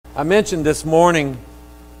I mentioned this morning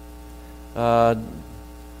that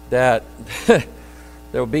there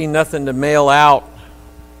will be nothing to mail out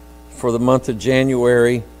for the month of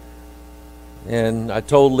January, and I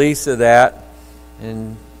told Lisa that,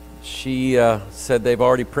 and she said they've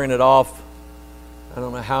already printed off I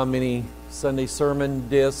don't know how many Sunday sermon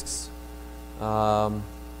discs,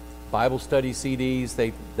 Bible study CDs.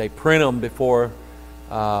 They print them before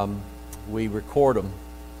we record them,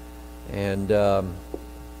 and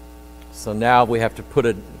so now we have to put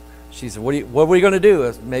a. She said, "What are we going to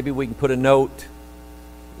do? Maybe we can put a note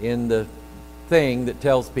in the thing that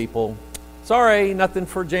tells people, sorry, nothing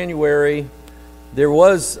for January." There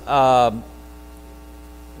was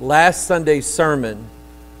last Sunday's sermon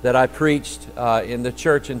that I preached in the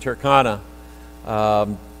church in Turkana.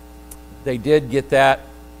 They did get that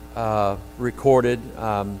recorded.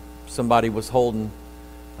 Somebody was holding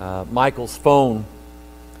Michael's phone,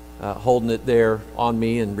 holding it there on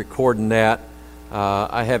me and recording that.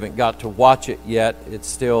 I haven't got to watch it yet. It's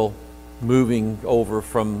still moving over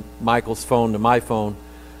from Michael's phone to my phone.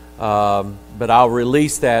 But I'll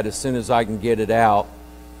release that as soon as I can get it out.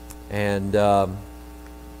 And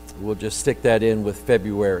we'll just stick that in with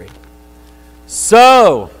February.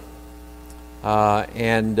 So,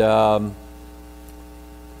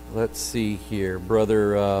 let's see here.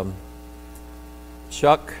 Brother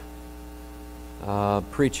Chuck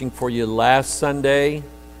preaching for you last Sunday.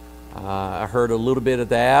 I heard a little bit of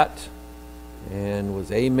that and was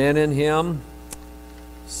amening him.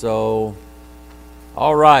 So,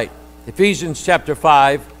 all right. Ephesians chapter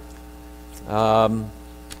 5.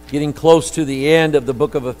 Getting close to the end of the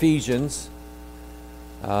book of Ephesians.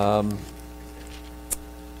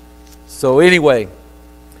 So anyway,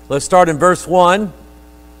 let's start in verse 1.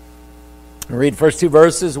 I'll read the first two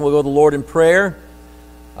verses and we'll go to the Lord in prayer.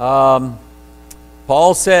 Paul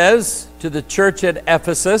says to the church at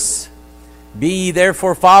Ephesus, "Be ye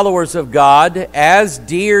therefore followers of God as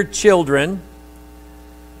dear children,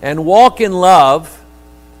 and walk in love,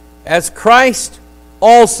 as Christ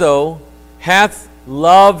also hath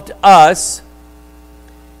loved us,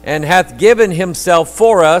 and hath given himself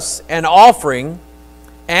for us an offering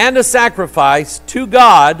and a sacrifice to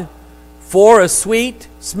God for a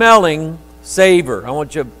sweet-smelling savor." I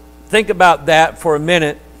want you to think about that for a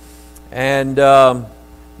minute, and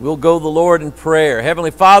we'll go to the Lord in prayer.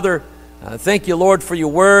 Heavenly Father, thank you, Lord, for your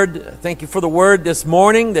word. Thank you for the word this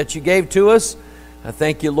morning that you gave to us. I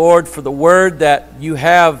thank you, Lord, for the word that you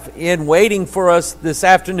have in waiting for us this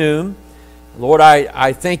afternoon. Lord,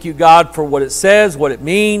 I thank you, God, for what it says, what it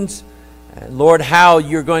means, and Lord, how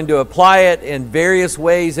you're going to apply it in various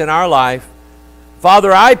ways in our life.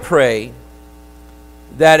 Father, I pray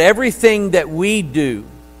that everything that we do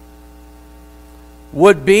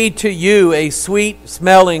would be to you a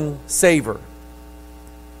sweet-smelling savor.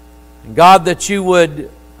 And God, that you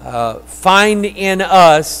would find in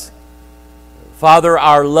us, Father,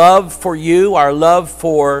 our love for you, our love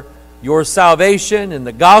for your salvation and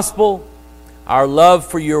the gospel, our love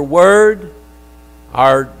for your word,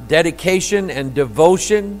 our dedication and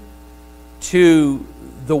devotion to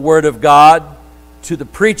the word of God, to the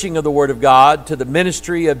preaching of the word of God, to the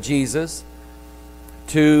ministry of Jesus,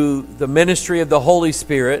 to the ministry of the Holy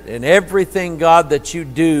Spirit, and everything, God, that you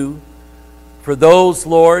do for those,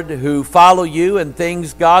 Lord, who follow you, and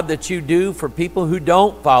things, God, that you do for people who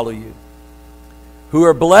don't follow you, who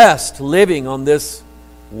are blessed living on this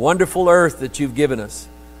wonderful earth that you've given us.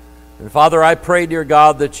 And Father, I pray, dear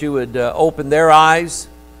God, that you would open their eyes,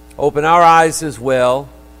 open our eyes as well.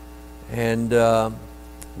 And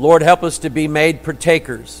Lord, help us to be made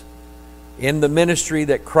partakers in the ministry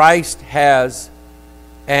that Christ has,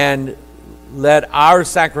 and let our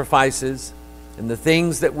sacrifices and the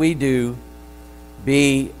things that we do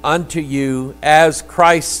be unto you as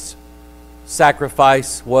Christ's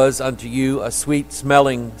sacrifice was unto you, a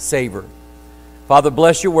sweet-smelling savor. Father,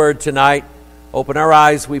 bless your word tonight. Open our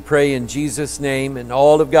eyes, we pray, in Jesus' name. And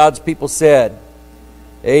all of God's people said,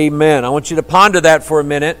 amen. I want you to ponder that for a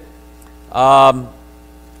minute. Open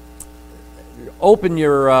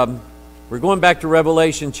your... we're going back to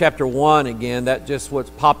Revelation chapter 1 again. That just what's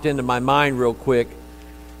popped into my mind real quick.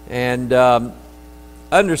 And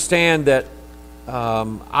understand that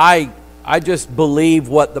I just believe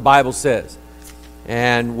what the Bible says.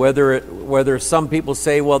 And whether some people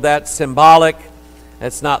say, well, that's symbolic,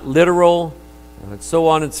 that's not literal, and so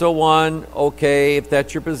on and so on. Okay, if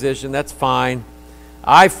that's your position, that's fine.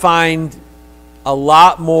 I find a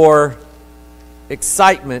lot more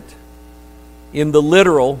excitement in the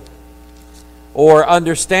literal, or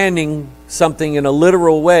understanding something in a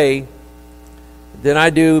literal way, than I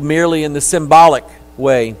do merely in the symbolic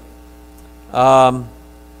way.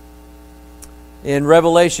 in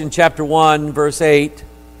Revelation chapter 1, verse 8,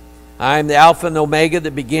 I am the Alpha and Omega, the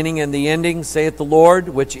beginning and the ending, saith the Lord,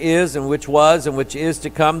 which is and which was and which is to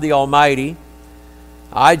come, the Almighty.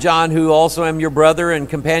 I, John, who also am your brother and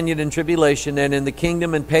companion in tribulation and in the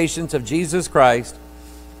kingdom and patience of Jesus Christ,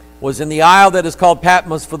 was in the isle that is called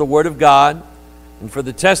Patmos for the word of God and for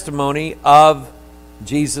the testimony of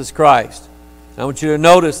Jesus Christ. I want you to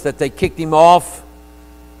notice that they kicked him off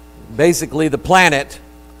basically the planet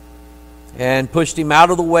and pushed him out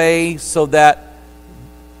of the way so that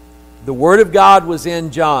the Word of God was in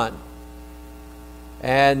John.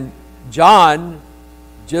 And John,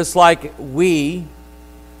 just like we,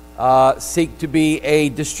 seek to be a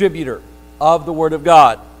distributor of the Word of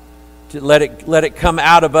God, to let it come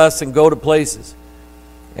out of us and go to places.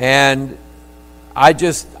 And I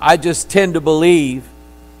just tend to believe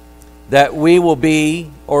that we will be,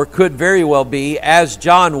 or could very well be, as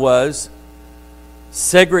John was,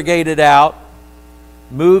 segregated out,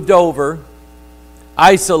 moved over,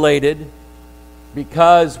 isolated,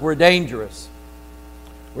 because we're dangerous.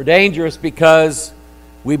 We're dangerous because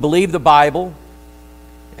we believe the Bible.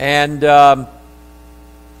 And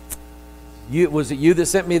was it you that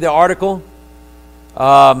sent me the article?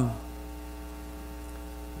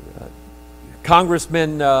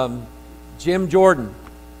 Congressman Jim Jordan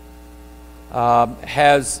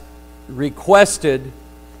has requested,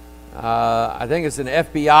 I think it's an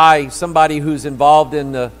FBI, somebody who's involved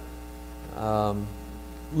in the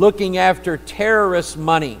looking after terrorist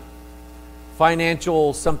money,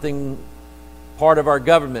 financial something part of our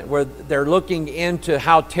government, where they're looking into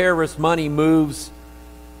how terrorist money moves,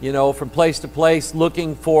 from place to place,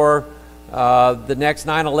 looking for the next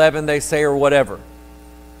 9/11, they say, or whatever.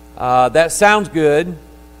 That sounds good,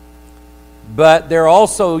 but they're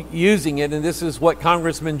also using it, and this is what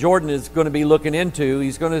Congressman Jordan is going to be looking into.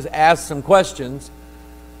 He's going to ask some questions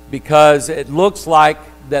because it looks like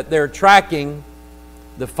that they're tracking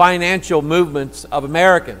the financial movements of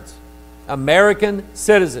Americans, American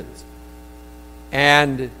citizens.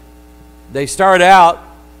 And they start out,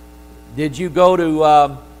 did you go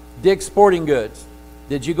to Dick's Sporting Goods?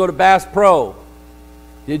 Did you go to Bass Pro?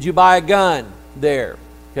 Did you buy a gun there?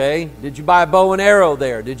 Okay. Did you buy a bow and arrow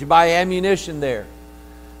there? Did you buy ammunition there?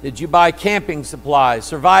 Did you buy camping supplies,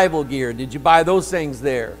 survival gear? Did you buy those things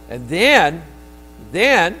there? And then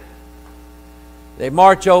they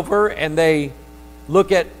march over and they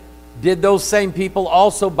look at, did those same people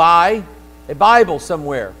also buy a Bible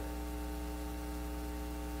somewhere?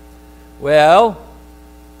 Well,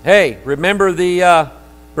 hey, remember the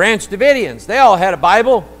Branch Davidians? They all had a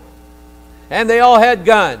Bible, and they all had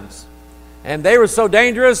guns. And they were so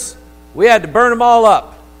dangerous, we had to burn them all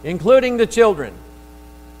up, including the children.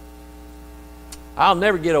 I'll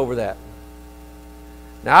never get over that.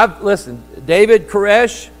 Now, listen, David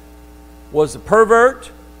Koresh was a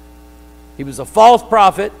pervert. He was a false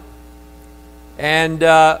prophet. And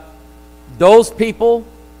those people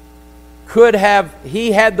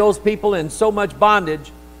he had those people in so much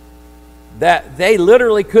bondage that they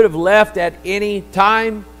literally could have left at any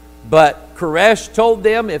time. But Koresh told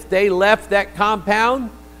them if they left that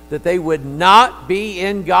compound, that they would not be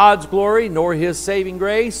in God's glory nor His saving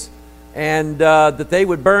grace, and that they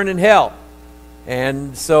would burn in hell.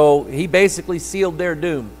 And so he basically sealed their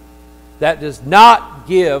doom. That does not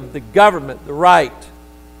give the government the right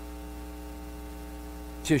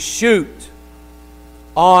to shoot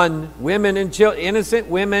on women and innocent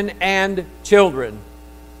women and children.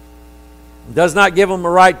 It does not give them a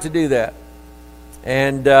right to do that.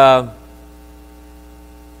 And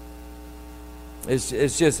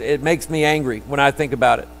it's just, it makes me angry when I think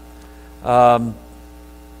about it.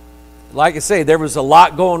 Like I say, there was a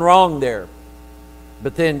lot going wrong there.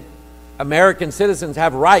 But then American citizens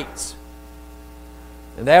have rights.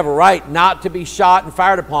 And they have a right not to be shot and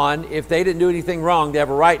fired upon if they didn't do anything wrong. They have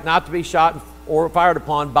a right not to be shot or fired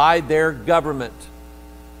upon by their government.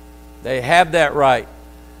 They have that right.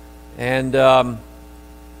 And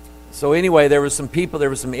so anyway, there were some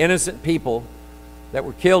innocent people that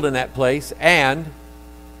were killed in that place. And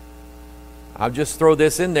I'll just throw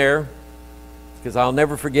this in there because I'll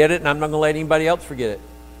never forget it, and I'm not going to let anybody else forget it.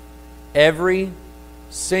 Every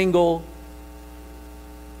single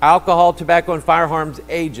alcohol, tobacco, and firearms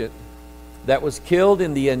agent that was killed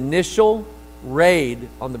in the initial raid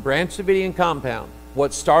on the Branch Davidian compound,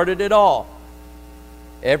 what started it all,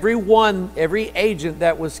 every agent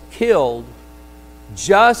that was killed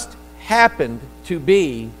just happened to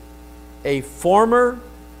be a former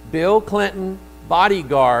Bill Clinton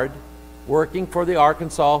bodyguard working for the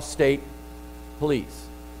Arkansas State Police.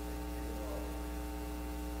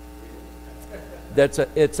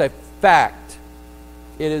 It's a fact.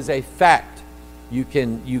 It is a fact. You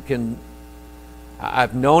can.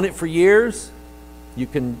 I've known it for years. You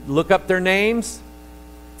can look up their names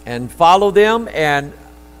and follow them, and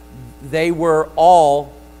they were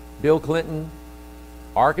all Bill Clinton,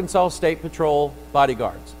 Arkansas State Patrol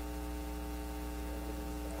bodyguards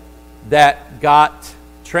that got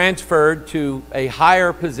transferred to a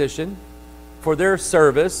higher position for their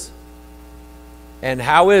service. And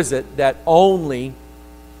how is it that only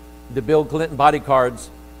the Bill Clinton bodyguards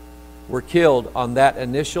were killed on that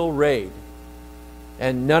initial raid,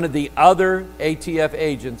 and none of the other ATF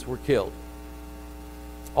agents were killed?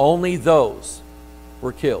 Only those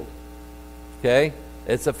were killed. Okay?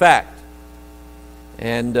 It's a fact.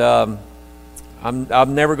 And I'm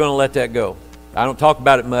never going to let that go. I don't talk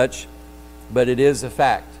about it much, but it is a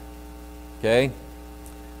fact. Okay?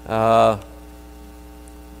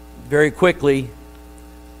 Very quickly,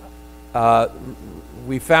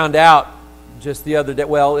 we found out just the other day,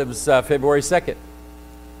 well, it was February 2nd.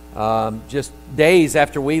 Just days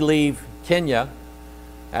after we leave Kenya,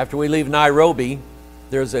 after we leave Nairobi,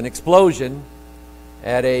 there's an explosion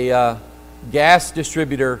at a gas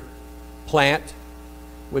distributor plant,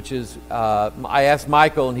 which is, I asked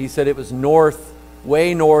Michael, and he said it was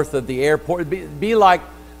way north of the airport. It'd be like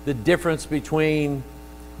the difference between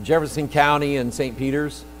Jefferson County and St.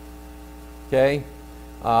 Peter's. Okay?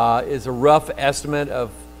 Is a rough estimate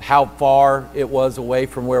of how far it was away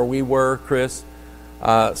from where we were, Chris.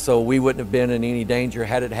 So we wouldn't have been in any danger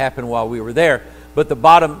had it happened while we were there. But the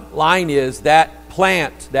bottom line is that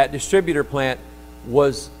plant, that distributor plant,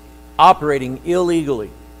 was operating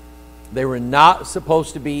illegally. They were not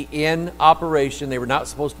supposed to be in operation. They were not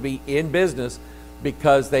supposed to be in business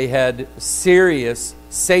because they had serious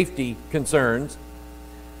safety concerns.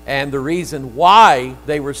 And the reason why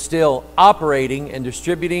they were still operating and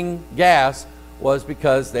distributing gas was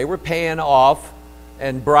because they were paying off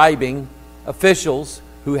and bribing officials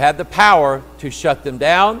who had the power to shut them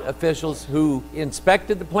down, officials who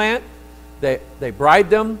inspected the plant. They bribed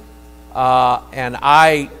them. And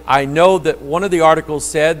I know that one of the articles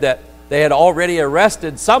said that they had already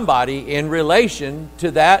arrested somebody in relation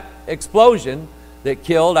to that explosion that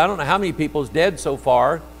killed, I don't know how many people's dead so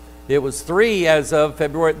far. It was 3 as of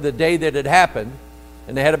February, the day that it happened.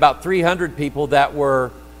 And they had about 300 people that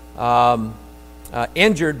were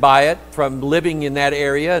injured by it from living in that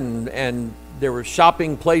area. And there were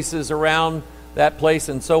shopping places around that place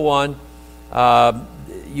and so on.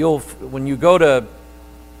 When you go to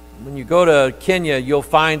Kenya, you'll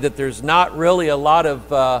find that there's not really a lot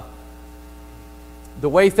of the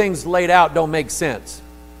way things laid out don't make sense,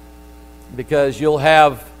 because you'll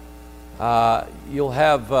have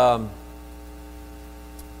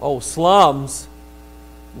slums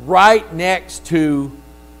right next to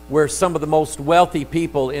where some of the most wealthy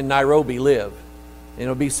people in Nairobi live. And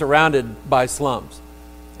it'll be surrounded by slums.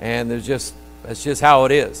 And that's just how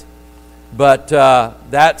it is. But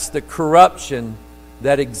that's the corruption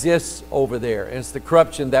that exists over there. And it's the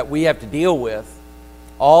corruption that we have to deal with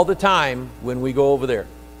all the time when we go over there.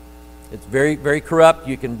 It's very, very corrupt.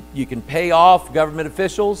 You can pay off government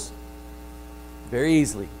officials very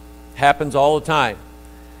easily. Happens all the time.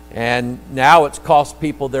 And now it's cost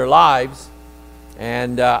people their lives.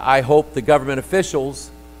 And I hope the government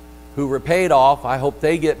officials who were paid off, I hope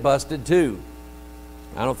they get busted too.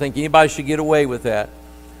 I don't think anybody should get away with that.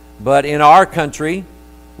 But in our country,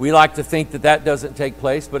 we like to think that doesn't take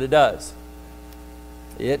place, but it does.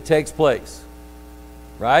 It takes place.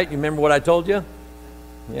 Right? You remember what I told you?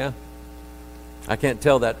 Yeah. I can't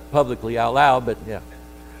tell that publicly out loud, but yeah.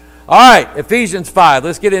 All right, Ephesians 5.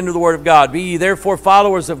 Let's get into the Word of God. Be ye therefore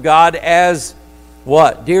followers of God as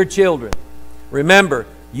what? Dear children. Remember,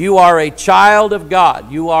 you are a child of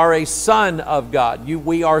God. You are a son of God.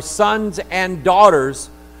 We are sons and daughters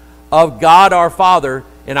of God our Father.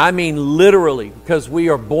 And I mean literally, because we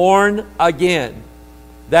are born again.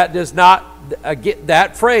 That does not,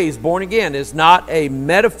 that phrase, born again, is not a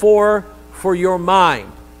metaphor for your mind.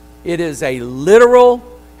 It is a literal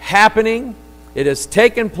happening. It has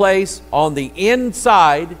taken place on the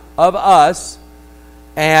inside of us.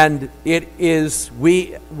 And it is,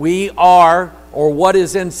 we are, or what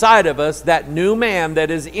is inside of us, that new man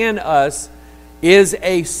that is in us, is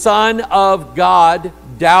a son of God.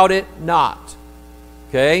 Doubt it not.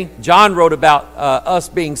 Okay? John wrote about us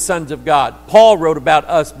being sons of God. Paul wrote about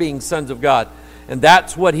us being sons of God. And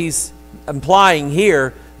that's what he's implying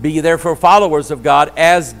here. Be ye therefore followers of God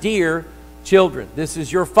as dear children. This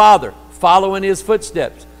is your Father. Follow in His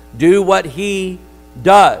footsteps. Do what He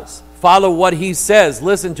does. Follow what He says.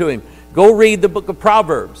 Listen to Him. Go read the book of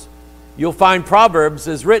Proverbs. You'll find Proverbs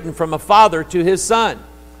is written from a father to his son.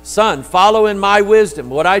 Son, follow in my wisdom.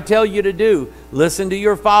 What I tell you to do, listen to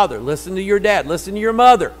your father, listen to your dad, listen to your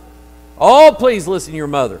mother. Oh, please listen to your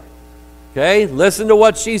mother. Okay? Listen to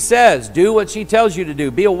what she says. Do what she tells you to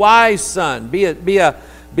do. Be a wise son. Be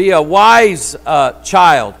a wise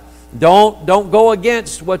child. Don't go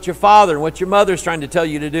against what your father and what your mother is trying to tell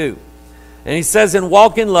you to do. And he says, and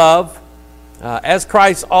walk in love, as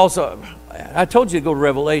Christ also. I told you to go to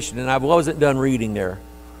Revelation, and I wasn't done reading there.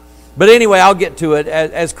 But anyway, I'll get to it.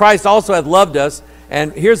 As Christ also hath loved us,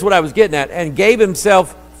 and here's what I was getting at, and gave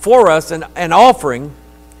himself for us an offering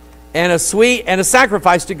and a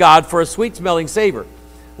sacrifice to God for a sweet-smelling savor.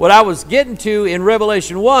 What I was getting to in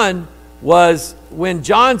Revelation 1 was when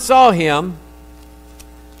John saw him,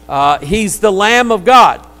 he's the Lamb of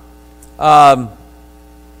God.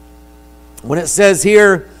 When it says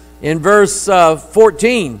here in verse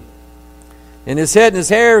 14, and his head and his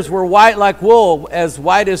hairs were white like wool, as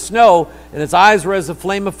white as snow, and his eyes were as a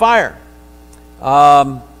flame of fire.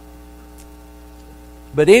 But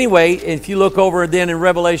anyway, if you look over then in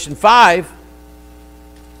Revelation 5,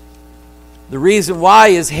 the reason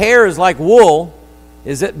why his hair is like wool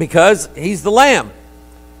is it because he's the Lamb.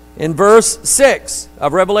 In verse 6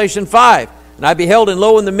 of Revelation 5, and I beheld, and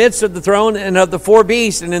lo, in the midst of the throne and of the four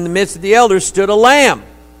beasts, and in the midst of the elders stood a Lamb,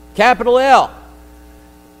 capital L.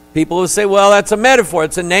 People will say, well, that's a metaphor.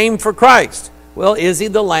 It's a name for Christ. Well, is he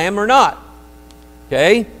the Lamb or not?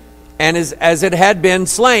 Okay? And as it had been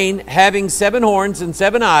slain, having 7 horns and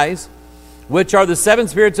 7 eyes, which are the 7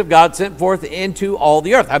 spirits of God sent forth into all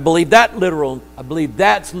the earth. I believe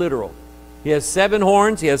that's literal. He has 7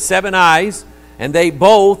 horns, he has 7 eyes, and they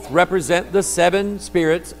both represent the 7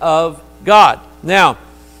 spirits of God. Now,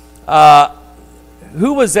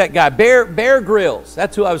 who was that guy? Bear Grylls.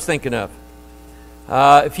 That's who I was thinking of.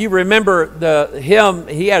 If you remember him,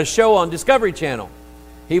 he had a show on Discovery Channel.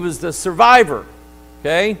 He was the survivor,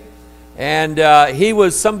 okay? And he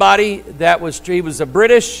was somebody he was a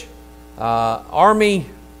British army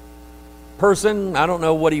person. I don't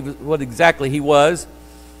know what exactly he was,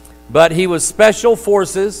 but he was special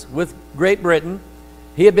forces with Great Britain.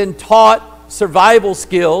 He had been taught survival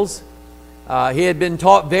skills. He had been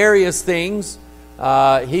taught various things.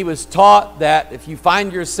 He was taught that if you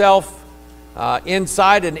find yourself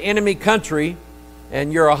inside an enemy country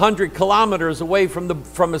and you're 100 kilometers away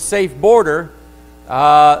from a safe border,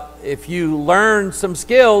 if you learn some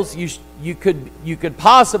skills, you could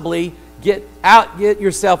possibly get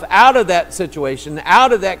yourself out of that situation,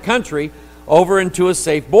 out of that country, over into a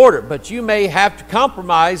safe border. But you may have to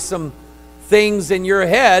compromise some things in your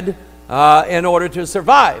head in order to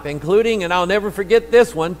survive, including, and I'll never forget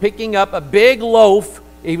this one, picking up a big loaf.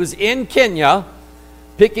 He was in Kenya,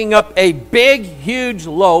 picking up a big, huge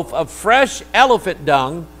loaf of fresh elephant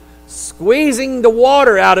dung, squeezing the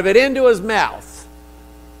water out of it into his mouth.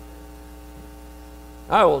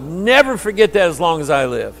 I will never forget that as long as I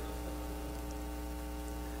live.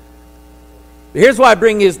 Here's why I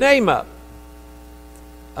bring his name up.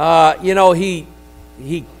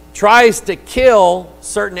 He tries to kill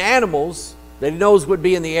certain animals that he knows would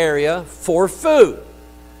be in the area for food.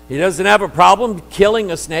 He doesn't have a problem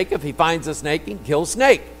killing a snake. If he finds a snake, he can kill a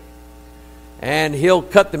snake. And he'll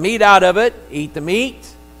cut the meat out of it, eat the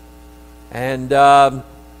meat. And I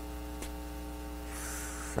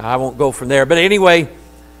won't go from there. But anyway,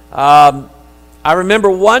 I remember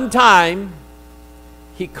one time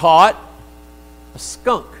he caught a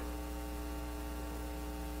skunk.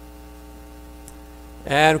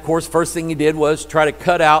 And of course, first thing he did was try to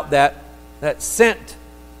cut out that scent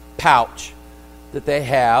pouch that they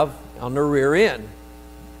have on the rear end.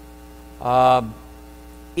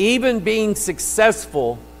 Even being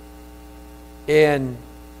successful in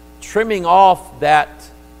trimming off that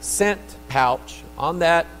scent pouch on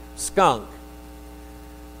that skunk,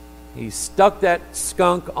 he stuck that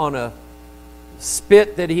skunk on a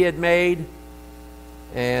spit that he had made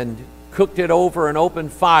and cooked it over an open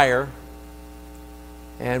fire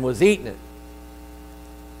and was eating it.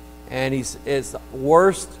 And he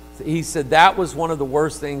said that was one of the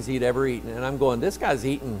worst things he'd ever eaten. And I'm going, this guy's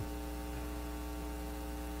eating.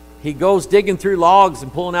 He goes digging through logs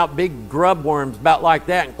and pulling out big grub worms about like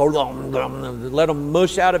that and let them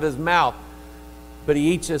mush out of his mouth. But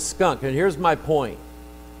he eats a skunk. And here's my point.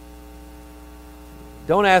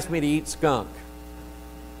 Don't ask me to eat skunk.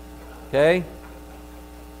 Okay?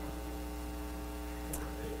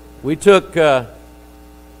 We took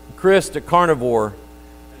Chris to Carnivore,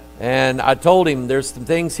 and I told him there's some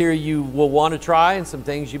things here you will want to try and some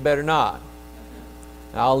things you better not.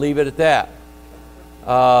 I'll leave it at that.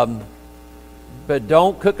 But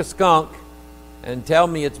don't cook a skunk and tell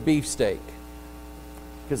me it's beefsteak.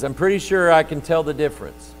 because I'm pretty sure I can tell the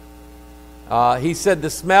difference. He said the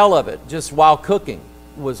smell of it, just while cooking,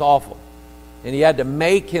 was awful. And he had to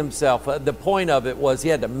make himself, the point of it was he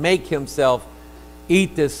had to make himself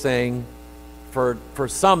eat this thing for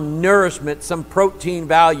some nourishment, some protein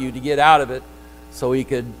value to get out of it so he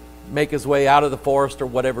could make his way out of the forest or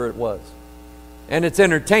whatever it was. And it's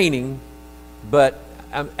entertaining, but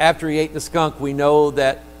after he ate the skunk, we know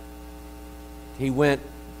that he went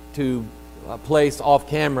to a place off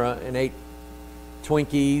camera and ate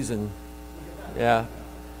Twinkies and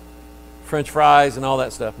French fries and all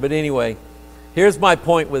that stuff. But anyway, here's my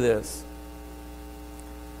point with this.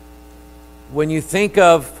 When you think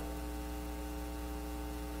of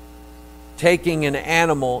taking an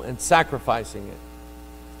animal and sacrificing it,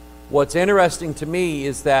 what's interesting to me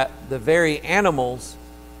is that the very animals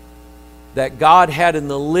that God had in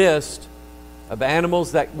the list of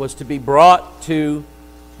animals that was to be brought to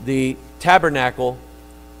the tabernacle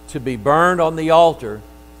to be burned on the altar,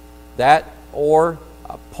 that or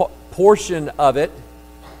a portion of it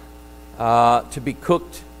to be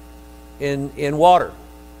cooked in water,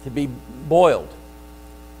 to be boiled.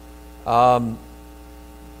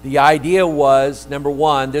 The idea was, number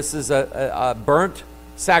one, this is a burnt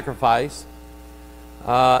sacrifice.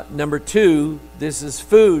 Number two, this is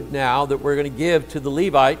food now that we're going to give to the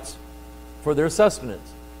Levites for their sustenance.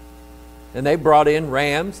 And they brought in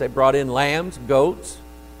rams, they brought in lambs, goats,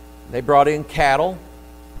 they brought in cattle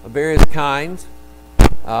of various kinds.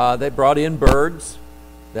 They brought in birds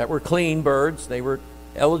that were clean birds. They were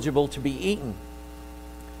eligible to be eaten.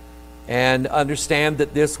 And understand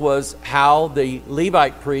that this was how the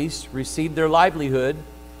Levite priests received their livelihood,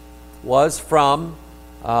 was from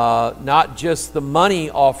not just the money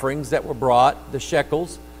offerings that were brought, the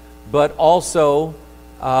shekels, but also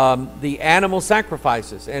the animal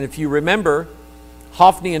sacrifices. And if you remember,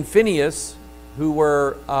 Hophni and Phinehas, who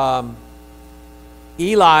were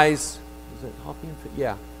Eli's, was it Hophni and Phinehas?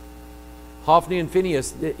 Yeah. Hophni and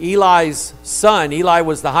Phinehas, Eli's son. Eli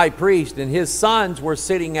was the high priest, and his sons were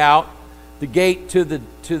sitting out the gate to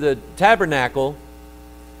the tabernacle,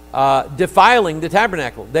 defiling the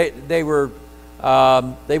tabernacle. They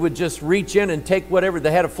would just reach in and take whatever.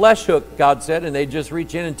 They had a flesh hook, God said, and they'd just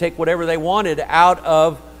reach in and take whatever they wanted out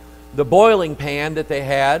of the boiling pan that they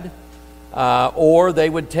had, or they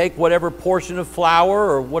would take whatever portion of flour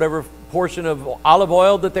or whatever portion of olive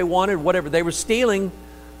oil that they wanted. Whatever they were stealing.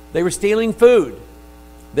 They were stealing food.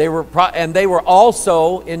 They were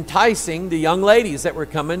also enticing the young ladies that were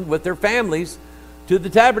coming with their families to the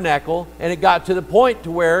tabernacle. And it got to the point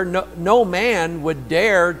to where no man would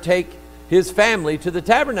dare take his family to the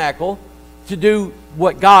tabernacle to do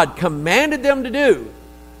what God commanded them to do.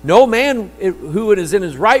 No man who is in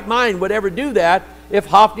his right mind would ever do that if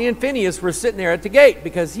Hophni and Phinehas were sitting there at the gate,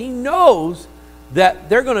 because he knows that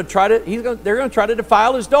they're going to try to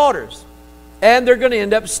defile his daughters. And they're going to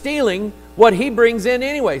end up stealing what he brings in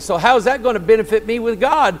anyway. So how's that going to benefit me with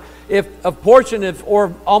God if a portion of,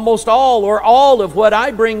 or almost all, or all of what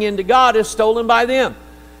I bring into God is stolen by them?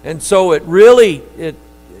 And so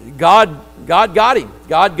God got him.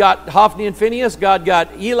 God got Hophni and Phinehas. God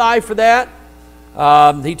got Eli for that.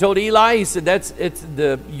 He told Eli, he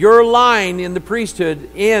said, your line in the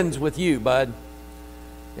priesthood ends with you, bud.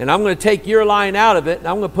 And I'm going to take your line out of it, and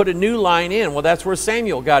I'm going to put a new line in. Well, that's where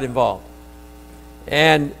Samuel got involved.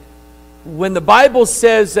 And when the Bible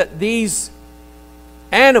says that these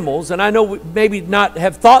animals, and I know we maybe not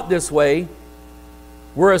have thought this way,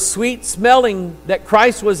 were that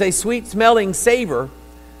Christ was a sweet-smelling savor,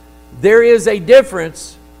 there is a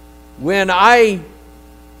difference when I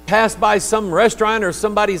pass by some restaurant or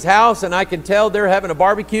somebody's house and I can tell they're having a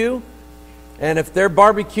barbecue. And if they're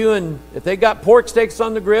barbecuing, if they got pork steaks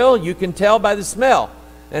on the grill, you can tell by the smell.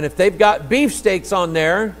 And if they've got beef steaks on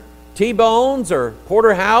there, T-bones or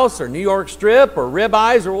porterhouse or New York strip or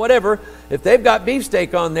ribeyes or whatever, if they've got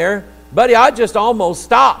beefsteak on there, buddy, I just almost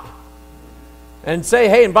stop and say,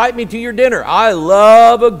 hey, invite me to your dinner. I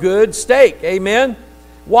love a good steak. Amen?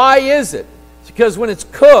 Why is it? It's because when it's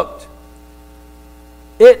cooked,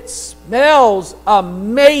 it smells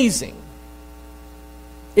amazing.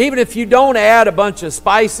 Even if you don't add a bunch of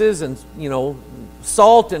spices and,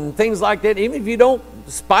 salt and things like that, even if you don't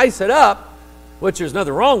spice it up, which there's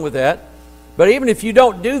nothing wrong with that. But even if you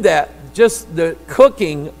don't do that, just the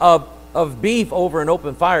cooking of beef over an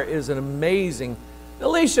open fire is an amazing.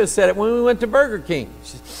 Alicia said it when we went to Burger King.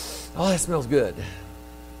 She said, oh, that smells good.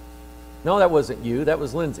 No, that wasn't you. That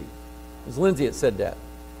was Lindsay. It was Lindsay that said that.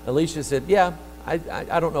 Alicia said, yeah, I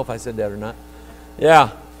don't know if I said that or not. Yeah.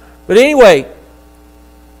 But anyway,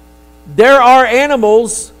 there are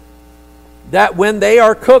animals that when they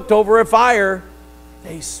are cooked over a fire,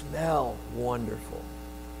 They smell wonderful.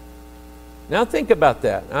 Now think about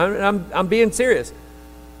that. I'm being serious.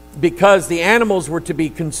 Because the animals were to be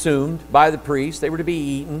consumed by the priest. They were to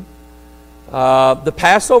be eaten. The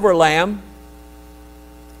Passover lamb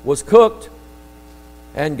was cooked.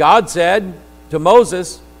 And God said to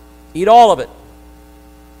Moses, eat all of it.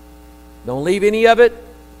 Don't leave any of it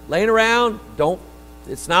laying around.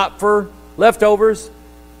 It's not for leftovers.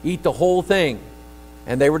 Eat the whole thing.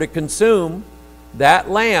 And they were to consume that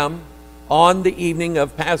lamb on the evening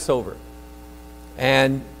of Passover.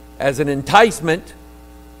 And as an enticement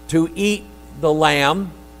to eat the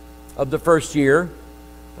lamb of the first year,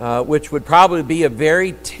 which would probably be a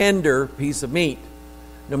very tender piece of meat,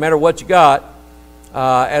 no matter what you got,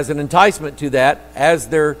 as an enticement to that, as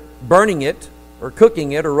they're burning it or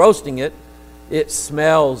cooking it or roasting it, it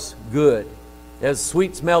smells good. It has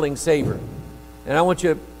sweet smelling savor. And I want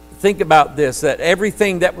you to think about this, that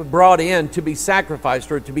everything that was brought in to be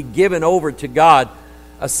sacrificed or to be given over to God,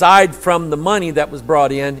 aside from the money that was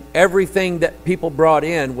brought in, everything that people brought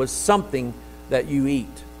in was something that you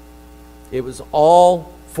eat. It was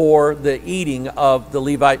all for the eating of the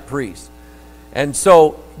Levite priest. And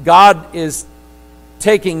so God is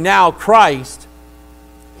taking now Christ,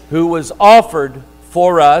 who was offered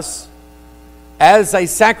for us as a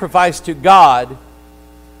sacrifice to God,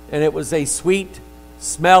 and it was a sweet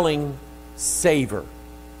smelling savor,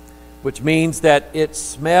 which means that it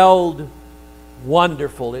smelled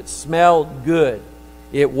wonderful. It smelled good.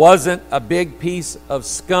 It wasn't a big piece of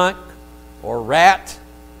skunk or rat.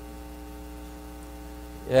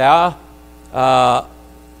 Yeah.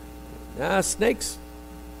 Snakes.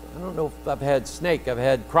 I don't know if I've had snake. I've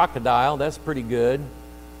had crocodile. That's pretty good.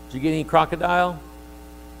 Did you get any crocodile?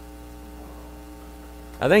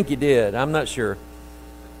 I think you did. I'm not sure.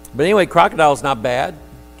 But anyway, crocodile's not bad.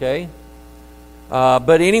 Okay.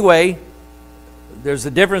 But anyway, there's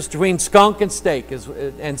a difference between skunk and steak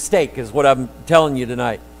is what I'm telling you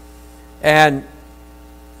tonight. And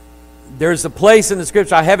there's a place in the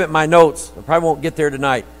scripture, I have it in my notes, I probably won't get there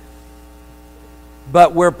tonight,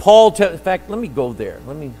 but where Paul, in fact, let me go there.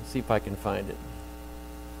 Let me see if I can find it.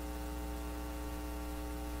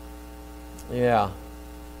 Yeah.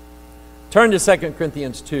 Turn to 2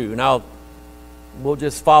 Corinthians 2, and we'll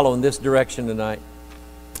just follow in this direction tonight.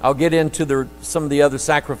 I'll get into some of the other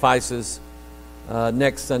sacrifices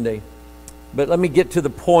next Sunday. But let me get to the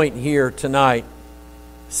point here tonight.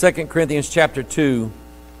 2 Corinthians chapter 2.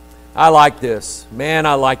 I like this. Man,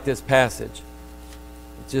 I like this passage.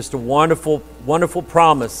 It's just a wonderful, wonderful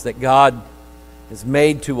promise that God has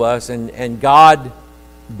made to us, and God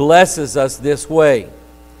blesses us this way.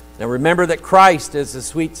 Now remember that Christ is a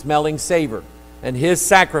sweet-smelling savor, and His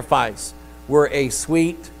sacrifice were a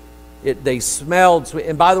sweet, they smelled sweet.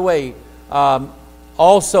 And by the way,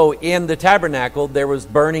 also in the tabernacle, there was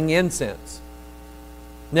burning incense.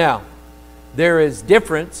 Now, there is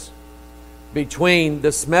difference between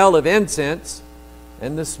the smell of incense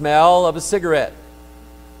and the smell of a cigarette.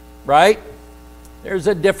 Right? There's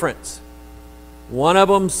a difference. One of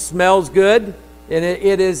them smells good, and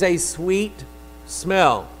it is a sweet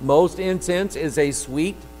smell. Most incense is a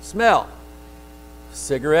sweet smell.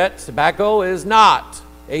 Cigarette, tobacco is not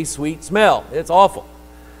a sweet smell. It's awful.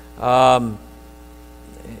 I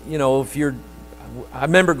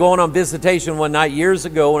remember going on visitation one night years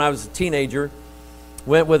ago when I was a teenager.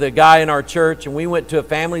 Went with a guy in our church, and we went to a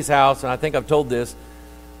family's house, and I think I've told this,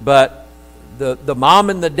 but the mom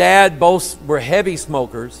and the dad both were heavy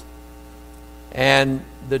smokers, and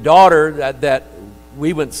the daughter that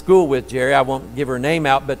we went to school with, Jerry, I won't give her name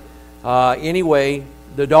out, but anyway,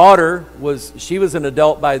 the daughter was an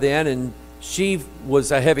adult by then, and she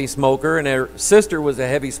was a heavy smoker, and her sister was a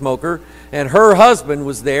heavy smoker, and her husband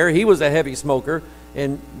was there. He was a heavy smoker,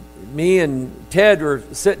 and me and Ted were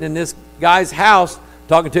sitting in this guy's house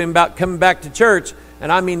talking to him about coming back to church,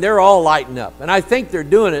 and I mean, they're all lighting up. And I think they're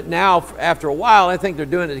doing it now after a while. I think they're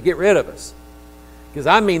doing it to get rid of us. Because,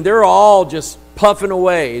 I mean, they're all just puffing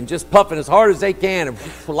away and just puffing as hard as they can and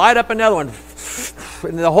light up another one.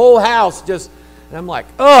 And the whole house just, and I'm like,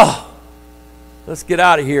 oh, let's get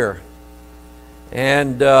out of here.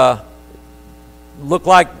 And looked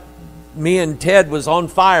like me and Ted was on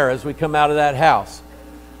fire as we come out of that house.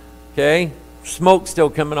 Okay? Smoke still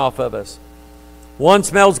coming off of us. One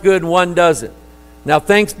smells good and one doesn't. Now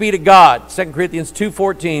thanks be to God, 2 Corinthians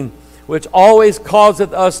 2:14, which always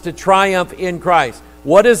causeth us to triumph in Christ.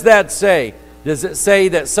 What does that say? Does it say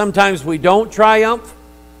that sometimes we don't triumph?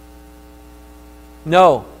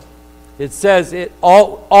 No. It says it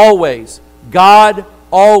always. God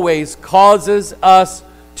always causes us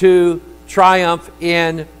to triumph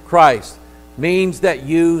in Christ. means that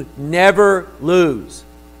you never lose.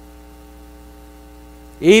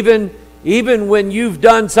 Even when you've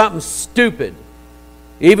done something stupid,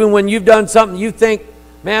 even when you've done something you think,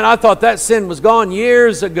 man, I thought that sin was gone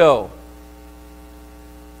years ago,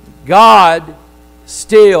 God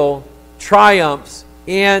still triumphs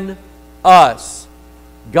in us.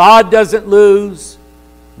 God doesn't lose.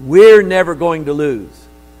 We're never going to lose.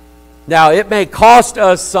 Now, it may cost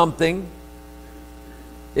us something.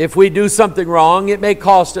 If we do something wrong, it may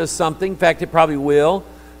cost us something. In fact, it probably will.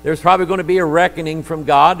 There's probably going to be a reckoning from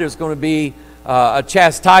God. There's going to be a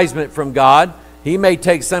chastisement from God. He may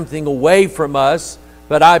take something away from us,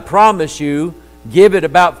 but I promise you, give it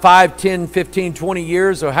about 5, 10, 15, 20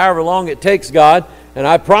 years or however long it takes God, and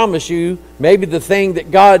I promise you, maybe the thing that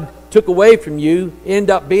God took away from you end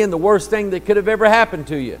up being the worst thing that could have ever happened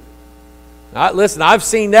to you. Listen, I've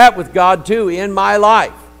seen that with God too in my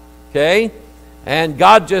life. Okay? And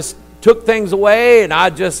God just took things away, and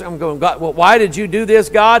I'm going, God, well, why did you do this,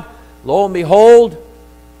 God? Lo and behold,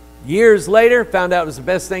 years later, found out it was the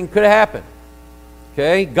best thing that could have happened.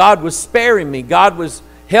 Okay? God was sparing me. God was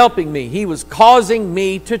helping me. He was causing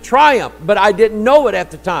me to triumph, but I didn't know it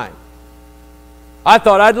at the time. I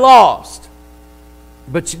thought I'd lost.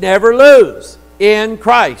 But you never lose in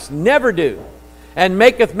Christ. Never do. And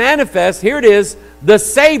maketh manifest, here it is, the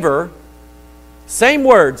savor, same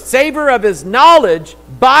word, savor of His knowledge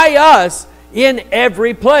by us in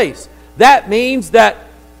every place. That means that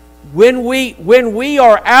when we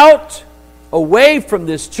are out away from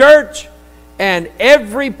this church, and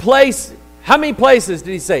every place, how many places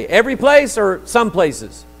did he say? Every place or some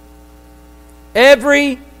places?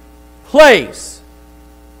 Every place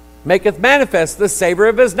maketh manifest the savor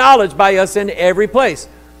of His knowledge by us in every place.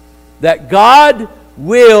 That God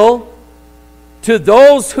will, to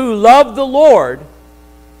those who love the Lord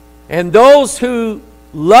and those who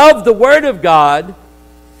love the Word of God,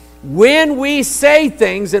 when we say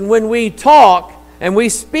things and when we talk and we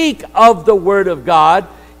speak of the Word of God,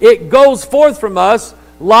 it goes forth from us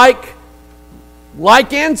like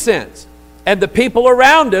incense. And the people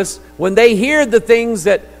around us, when they hear the things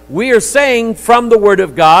that we are saying from the Word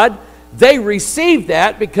of God, they receive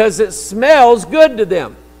that because it smells good to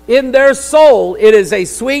them. In their soul, it is a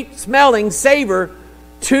sweet smelling savor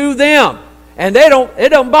to them. And it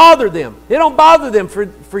don't bother them. It don't bother them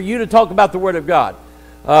for you to talk about the Word of God.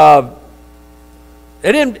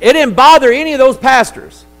 It didn't bother any of those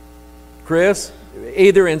pastors, Chris,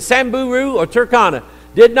 either in Samburu or Turkana.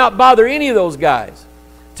 Did not bother any of those guys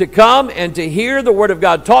to come and to hear the Word of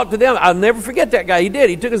God taught to them. I'll never forget that guy. He did.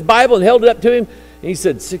 He took his Bible and held it up to him, and he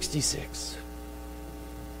said, 66.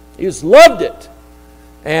 He just loved it.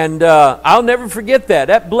 And I'll never forget that.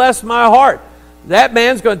 That blessed my heart. That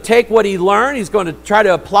man's going to take what he learned. He's going to try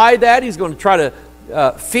to apply that. He's going to try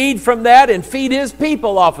to feed from that and feed his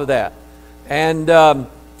people off of that. And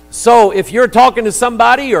so if you're talking to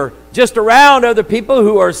somebody or just around other people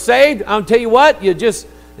who are saved, I'll tell you what,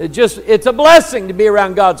 it's a blessing to be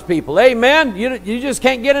around God's people. Amen? You just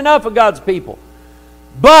can't get enough of God's people.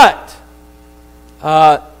 But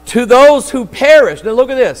to those who perish, now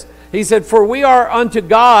look at this. He said, for we are unto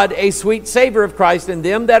God a sweet savor of Christ in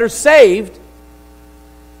them that are saved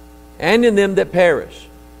and in them that perish.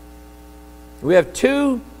 We have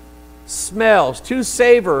two smells, two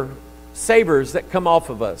savors that come off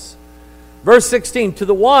of us. Verse 16, to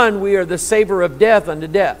the one we are the savor of death unto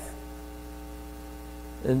death.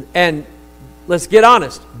 And let's get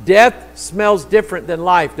honest, death smells different than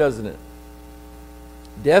life, doesn't it?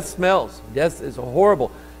 Death smells. Death is horrible.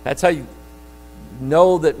 That's how you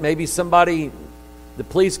know that maybe somebody, the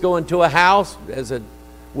police go into a house as a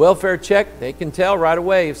welfare check, they can tell right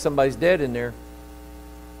away if somebody's dead in there.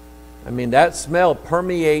 I mean, that smell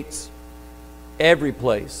permeates every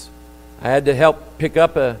place. I had to help pick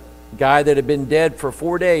up a guy that had been dead for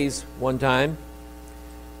 4 days one time.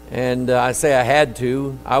 And I say I had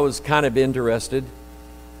to. I was kind of interested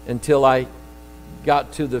until I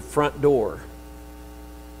got to the front door.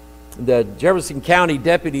 The Jefferson County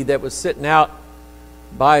deputy that was sitting out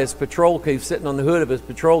by his patrol car, sitting on the hood of his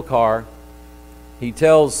patrol car, he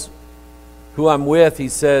tells who I'm with, he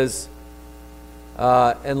says,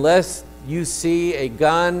 unless you see a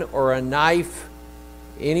gun or a knife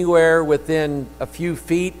anywhere within a few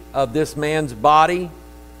feet of this man's body,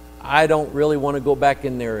 I don't really want to go back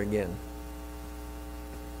in there again.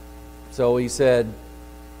 So he said,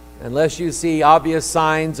 unless you see obvious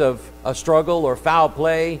signs of a struggle or foul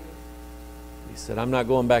play, he said, I'm not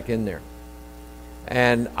going back in there.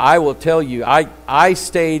 And I will tell you, I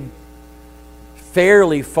stayed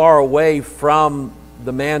fairly far away from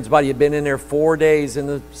the man's body. He had been in there 4 days in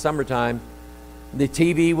the summertime. The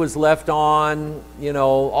TV was left on,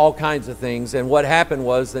 all kinds of things. And what happened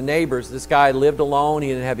was the neighbors, this guy lived alone. He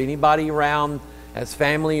didn't have anybody around as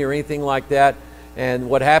family or anything like that. And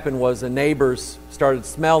what happened was the neighbors started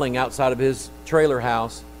smelling outside of his trailer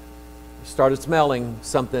house, started smelling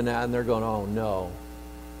something, and they're going, oh no.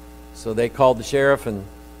 So they called the sheriff,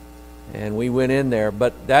 and we went in there.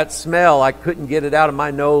 But that smell, I couldn't get it out of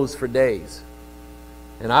my nose for days.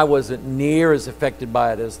 And I wasn't near as affected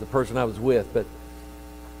by it as the person I was with. But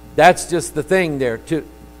that's just the thing there.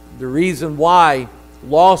 The reason why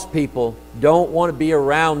lost people don't want to be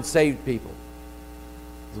around saved people.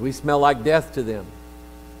 Because we smell like death to them.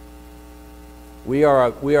 We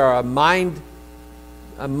are a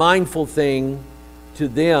mindful thing to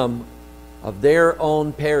them of their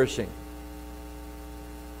own perishing.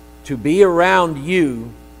 To be around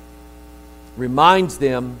you reminds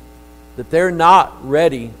them that they're not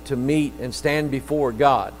ready to meet and stand before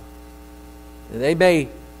God. And they may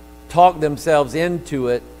talk themselves into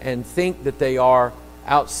it and think that they are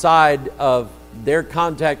outside of their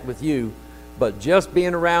contact with you, but just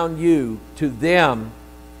being around you, to them,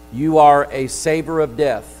 you are a savor of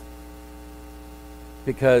death.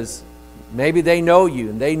 Because maybe they know you,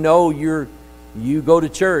 and they know you go to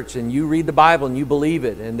church and you read the Bible and you believe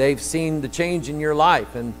it, and they've seen the change in your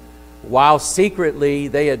life. And while secretly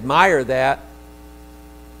they admire that,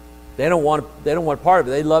 they don't want part of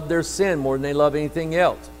it. They love their sin more than they love anything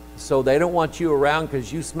else. So they don't want you around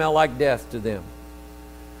because you smell like death to them.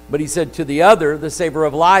 But he said, to the other, the savor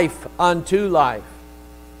of life unto life.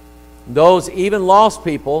 Those even lost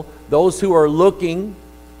people, those who are looking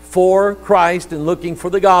for Christ and looking for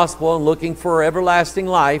the gospel and looking for everlasting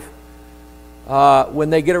life, when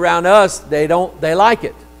they get around us, they like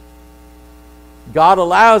it. God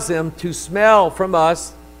allows them to smell from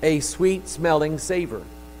us a sweet smelling savor.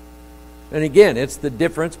 And again, it's the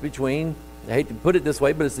difference between, I hate to put it this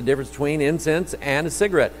way, but it's the difference between incense and a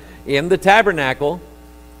cigarette. In the tabernacle,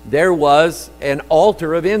 there was an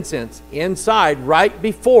altar of incense inside, right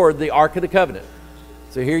before the Ark of the Covenant.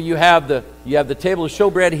 So here you have the table of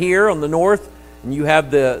showbread here on the north, and you have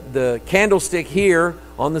the candlestick here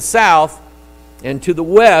on the south, and to the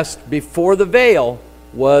west, before the veil,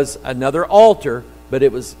 was another altar, but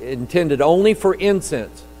it was intended only for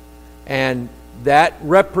incense. And that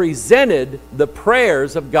represented the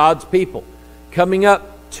prayers of God's people. Coming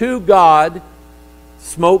up to God,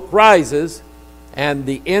 smoke rises, and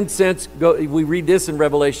the incense, we read this in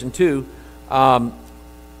Revelation 2,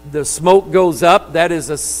 the smoke goes up. That is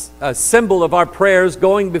a symbol of our prayers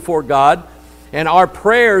going before God. And our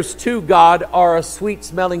prayers to God are a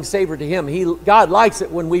sweet-smelling savor to Him. God likes it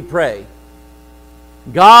when we pray.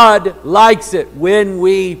 God likes it when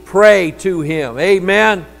we pray to Him.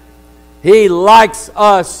 Amen. He likes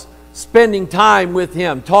us spending time with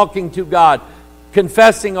Him, talking to God,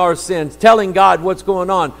 confessing our sins, telling God what's going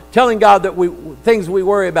on, telling God that things we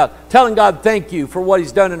worry about, telling God thank you for what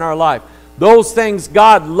He's done in our life. Those things,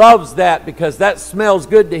 God loves that because that smells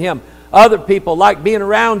good to Him. Other people like being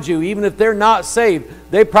around you, even if they're not saved.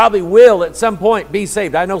 They probably will at some point be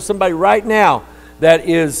saved. I know somebody right now that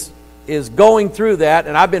is going through that,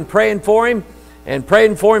 and I've been praying for him, and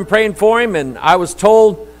praying for him, and I was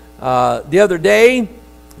told the other day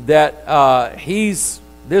that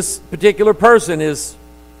this particular person is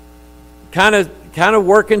kind of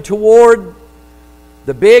working toward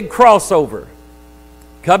the big crossover,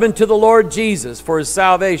 coming to the Lord Jesus for his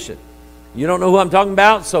salvation. You don't know who I'm talking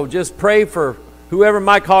about, so just pray for whoever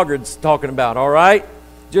Mike Hoggard's talking about, all right?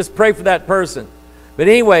 Just pray for that person. But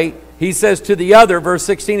anyway, he says to the other, verse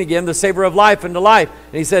 16 again, the savor of life unto life.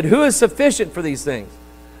 And he said, who is sufficient for these things?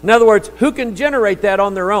 In other words, who can generate that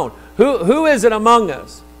on their own? Who is it among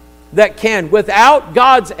us that can, without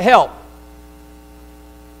God's help,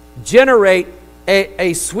 generate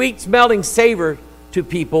a sweet-smelling savor to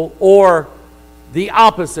people, or the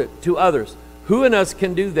opposite to others? Who in us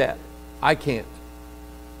can do that? I can't.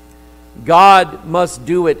 God must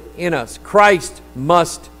do it in us. Christ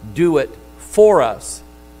must do it for us.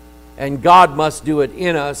 And God must do it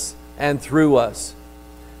in us and through us.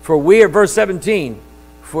 For we are, verse 17,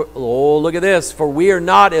 look at this. For we are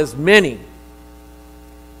not as many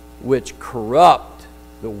which corrupt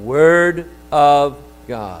the word of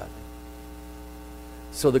God.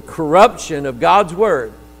 So the corruption of God's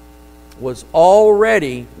word was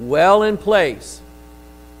already well in place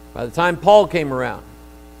by the time Paul came around.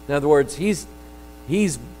 In other words, he's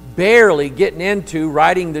barely getting into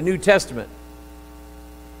writing the New Testament.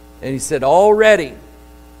 And he said, already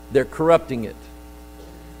they're corrupting it.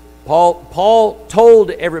 Paul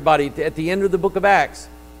told everybody at the end of the book of Acts,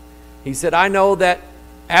 he said, I know that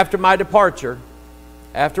after my departure,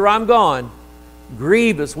 after I'm gone,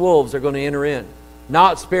 grievous wolves are going to enter in,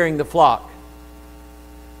 not sparing the flock.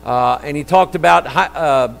 And he talked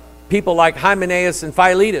about people like Hymenaeus and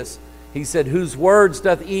Philetus. He said, whose words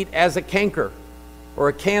doth eat as a canker or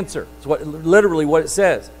a cancer. It's literally what it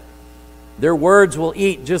says. Their words will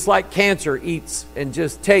eat just like cancer eats, and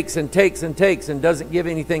just takes and takes and takes and doesn't give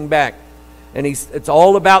anything back. And it's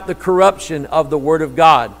all about the corruption of the Word of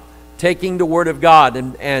God. Taking the Word of God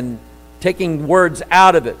and taking words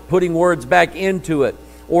out of it, putting words back into it,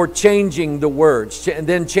 or changing the words, and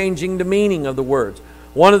then changing the meaning of the words.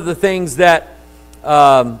 One of the things that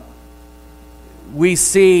we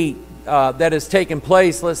see that has taken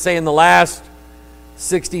place, let's say in the last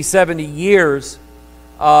 60, 70 years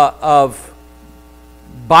of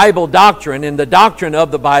Bible doctrine, and the doctrine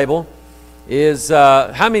of the Bible is,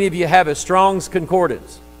 how many of you have a Strong's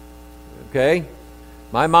Concordance? Okay.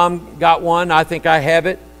 My mom got one. I think I have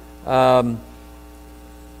it. But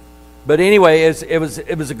anyway, it was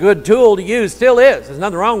a good tool to use. Still is. There's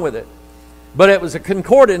nothing wrong with it. But it was a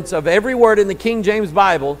concordance of every word in the King James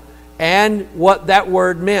Bible and what that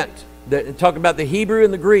word meant. Talking about the Hebrew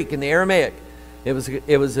and the Greek and the Aramaic. It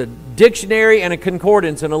was a dictionary and a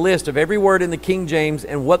concordance and a list of every word in the King James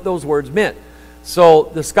and what those words meant.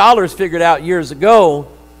 So the scholars figured out years ago,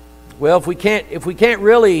 well, if we can't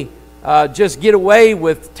really just get away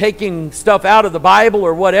with taking stuff out of the Bible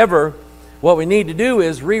or whatever, what we need to do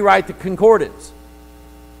is rewrite the concordance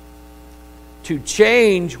to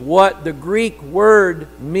change what the Greek word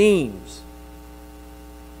means.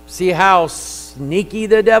 See how sneaky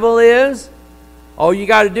the devil is? All you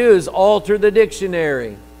got to do is alter the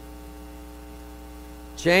dictionary.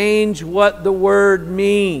 Change what the word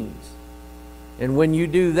means. And when you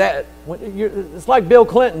do that, it's like Bill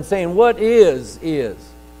Clinton saying, what is.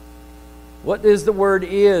 What does the word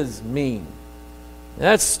is mean?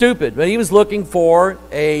 That's stupid. But he was looking for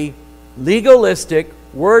a legalistic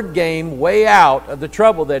word game way out of the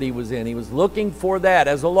trouble that he was in. He was looking for that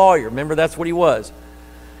as a lawyer. Remember, that's what he was.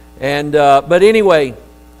 And but anyway,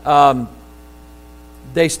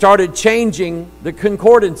 they started changing the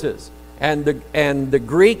concordances and the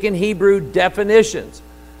Greek and Hebrew definitions,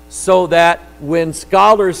 so that when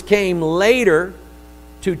scholars came later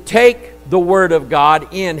to take the Word of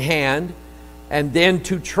God in hand and then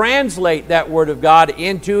to translate that Word of God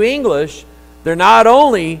into English, they're not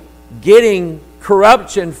only getting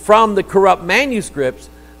corruption from the corrupt manuscripts,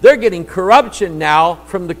 they're getting corruption now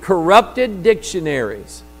from the corrupted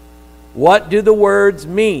dictionaries. What do the words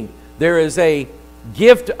mean? There is a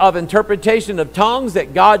gift of interpretation of tongues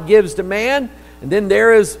that God gives to man, and then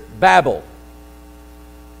there is Babel.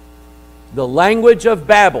 The language of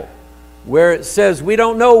Babel, where it says we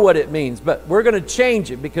don't know what it means, but we're going to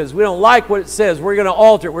change it because we don't like what it says. We're going to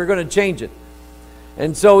alter it. We're going to change it.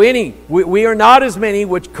 And so we are not as many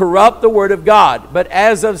which corrupt the word of God, but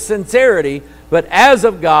as of sincerity, but as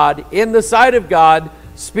of God, in the sight of God,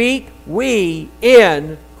 speak we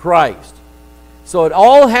in Christ. So it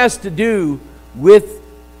all has to do with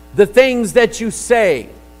the things that you say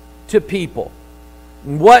to people,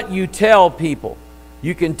 and what you tell people.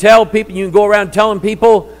 You can tell people, you can go around telling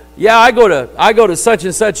people, yeah, I go to such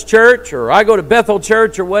and such church, or I go to Bethel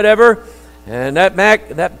Church, or whatever, and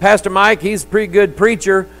that Pastor Mike, he's a pretty good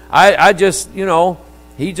preacher. I just,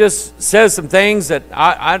 he just says some things that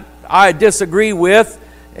I disagree with,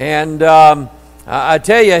 and I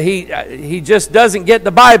tell you, he just doesn't get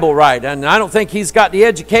the Bible right, and I don't think he's got the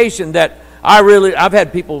education that I've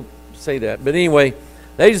had people say that, but anyway,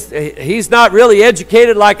 he's not really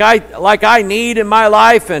educated like I need in my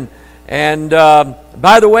life, and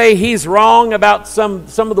by the way, he's wrong about some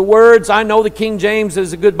of the words. I know the King James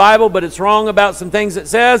is a good Bible, but it's wrong about some things it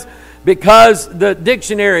says, because the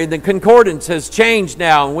dictionary, the concordance has changed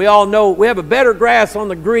now, and we all know we have a better grasp on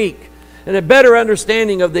the Greek and a better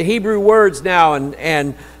understanding of the Hebrew words now,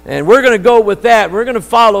 and we're going to go with that. We're going to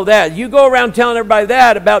follow that. You go around telling everybody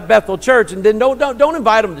that about Bethel Church, and then don't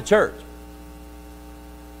invite them to church.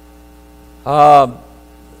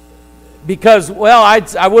 Because, well,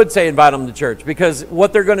 I would say invite them to church, because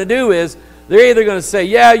what they're going to do is they're either going to say,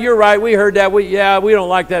 yeah, you're right, we heard that, we don't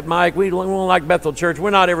like that, Mike, we don't like Bethel Church,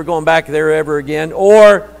 we're not ever going back there ever again.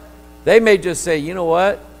 Or they may just say, you know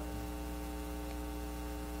what,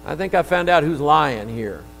 I think I found out who's lying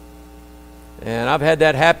here. And I've had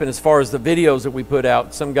that happen as far as the videos that we put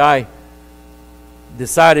out. Some guy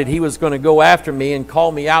decided he was going to go after me and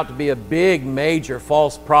call me out to be a big, major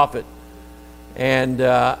false prophet. And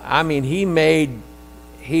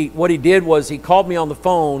what he did was he called me on the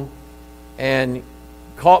phone and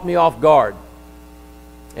caught me off guard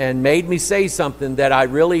and made me say something that I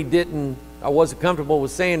wasn't comfortable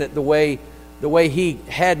with saying it the way the way he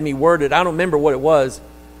had me worded. I don't remember what it was,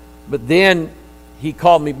 but then he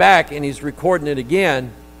called me back and he's recording it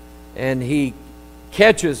again, and he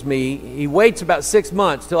catches me. He waits about 6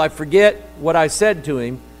 months till I forget what I said to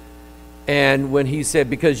him. And when he said,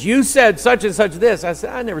 because you said such and such this, I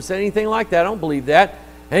said, I never said anything like that. I don't believe that.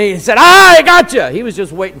 And he said, I got you. He was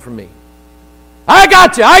just waiting for me. I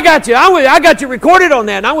got you. I got you recorded on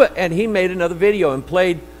that. And he made another video and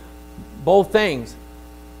played both things.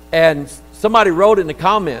 And somebody wrote in the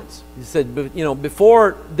comments, he said,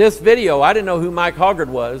 before this video, I didn't know who Mike Hoggard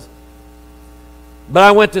was. But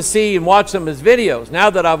I went to see and watch some of his videos.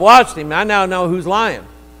 Now that I've watched him, I now know who's lying.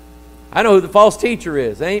 I know who the false teacher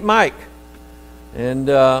is. It ain't Mike. And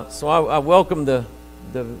so I welcome the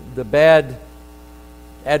bad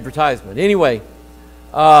advertisement. Anyway,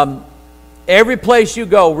 every place you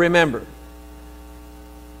go, remember,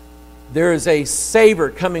 there is a savor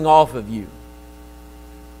coming off of you.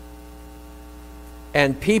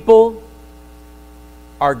 And people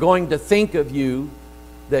are going to think of you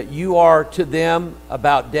that you are to them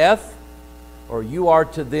about death or you are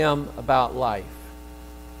to them about life.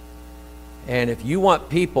 And if you want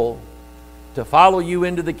people to follow you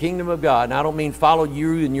into the kingdom of God, and I don't mean follow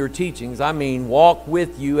you in your teachings, I mean walk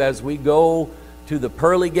with you as we go to the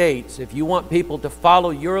pearly gates. If you want people to follow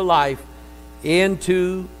your life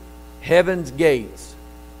into heaven's gates,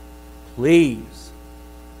 please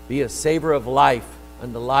be a savor of life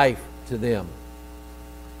unto life to them.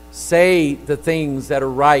 Say the things that are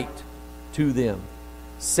right to them.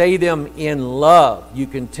 Say them in love. You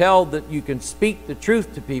can tell that you can speak the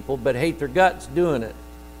truth to people, but hate their guts doing it.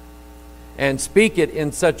 And speak it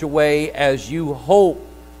in such a way as you hope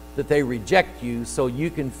that they reject you so you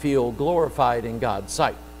can feel glorified in God's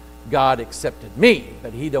sight. God accepted me,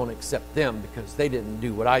 but He don't accept them because they didn't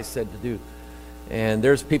do what I said to do. And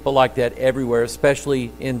there's people like that everywhere,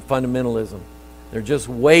 especially in fundamentalism. They're just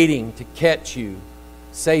waiting to catch you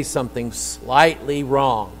say something slightly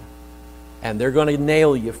wrong, and they're going to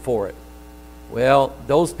nail you for it. Well,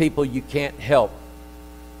 those people you can't help.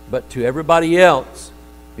 But to everybody else,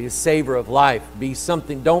 be a savor of life. Be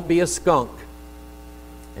something. Don't be a skunk.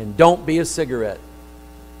 And don't be a cigarette.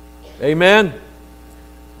 Amen?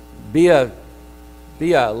 Be a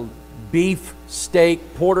beef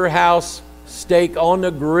steak, porterhouse steak on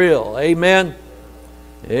the grill. Amen?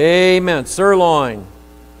 Amen. Sirloin.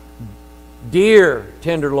 Deer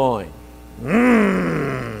tenderloin.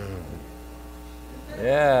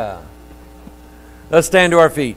 Yeah. Let's stand to our feet.